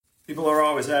People are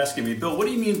always asking me, Bill, what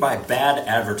do you mean by bad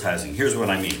advertising? Here's what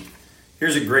I mean.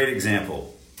 Here's a great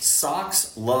example.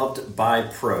 Socks loved by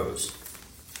pros.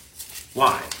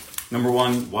 Why? Number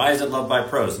one, why is it loved by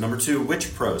pros? Number two,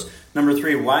 which pros? Number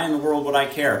three, why in the world would I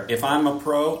care? If I'm a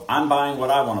pro, I'm buying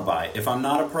what I want to buy. If I'm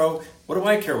not a pro, what do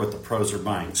I care what the pros are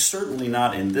buying? Certainly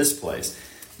not in this place.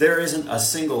 There isn't a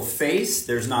single face.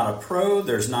 There's not a pro.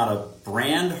 There's not a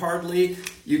brand hardly.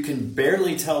 You can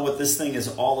barely tell what this thing is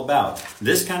all about.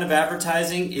 This kind of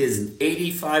advertising is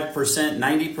 85%,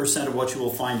 90% of what you will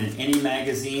find in any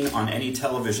magazine, on any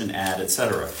television ad,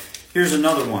 etc. Here's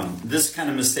another one. This kind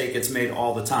of mistake gets made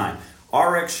all the time.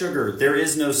 RX Sugar, there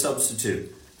is no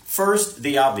substitute. First,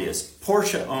 the obvious.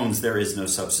 Porsche owns there is no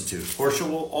substitute. Porsche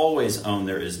will always own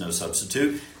there is no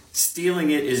substitute. Stealing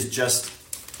it is just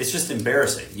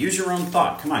embarrassing. Use your own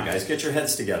thought. Come on, guys, get your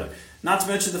heads together. Not to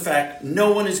mention the fact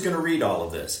no one is going to read all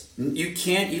of this. You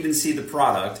can't even see the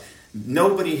product.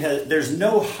 There's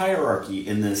no hierarchy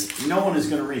in this. No one is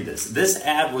going to read this. This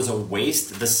ad was a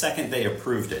waste the second they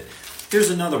approved it. Here's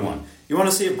another one. You want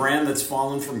to see a brand that's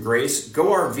fallen from grace? Go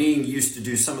RVing used to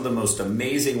do some of the most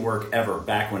amazing work ever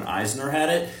back when Eisner had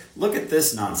it. Look at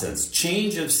this nonsense.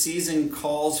 Change of season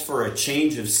calls for a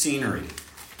change of scenery.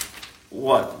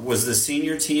 What, was the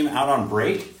senior team out on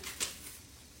break?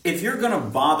 If you're going to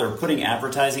bother putting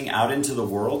advertising out into the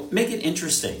world, make it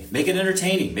interesting, make it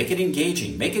entertaining, make it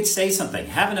engaging, make it say something,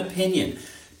 have an opinion.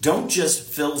 Don't just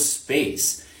fill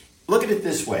space. Look at it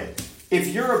this way. If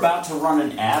you're about to run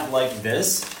an ad like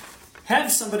this,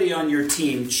 have somebody on your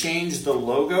team change the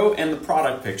logo and the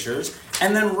product pictures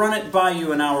and then run it by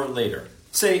you an hour later.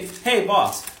 Say, hey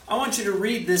boss, I want you to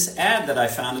read this ad that I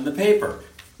found in the paper.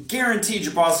 Guaranteed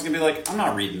your boss is going to be like, I'm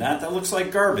not reading that. That looks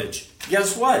like garbage.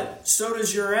 Guess what? So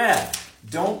does your ad.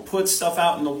 Don't put stuff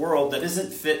out in the world that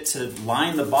isn't fit to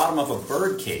line the bottom of a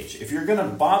bird cage. If you're going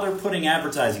to bother putting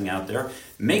advertising out there,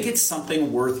 make it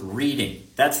something worth reading.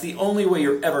 That's the only way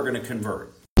you're ever going to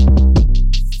convert.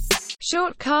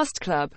 Shortcast Club.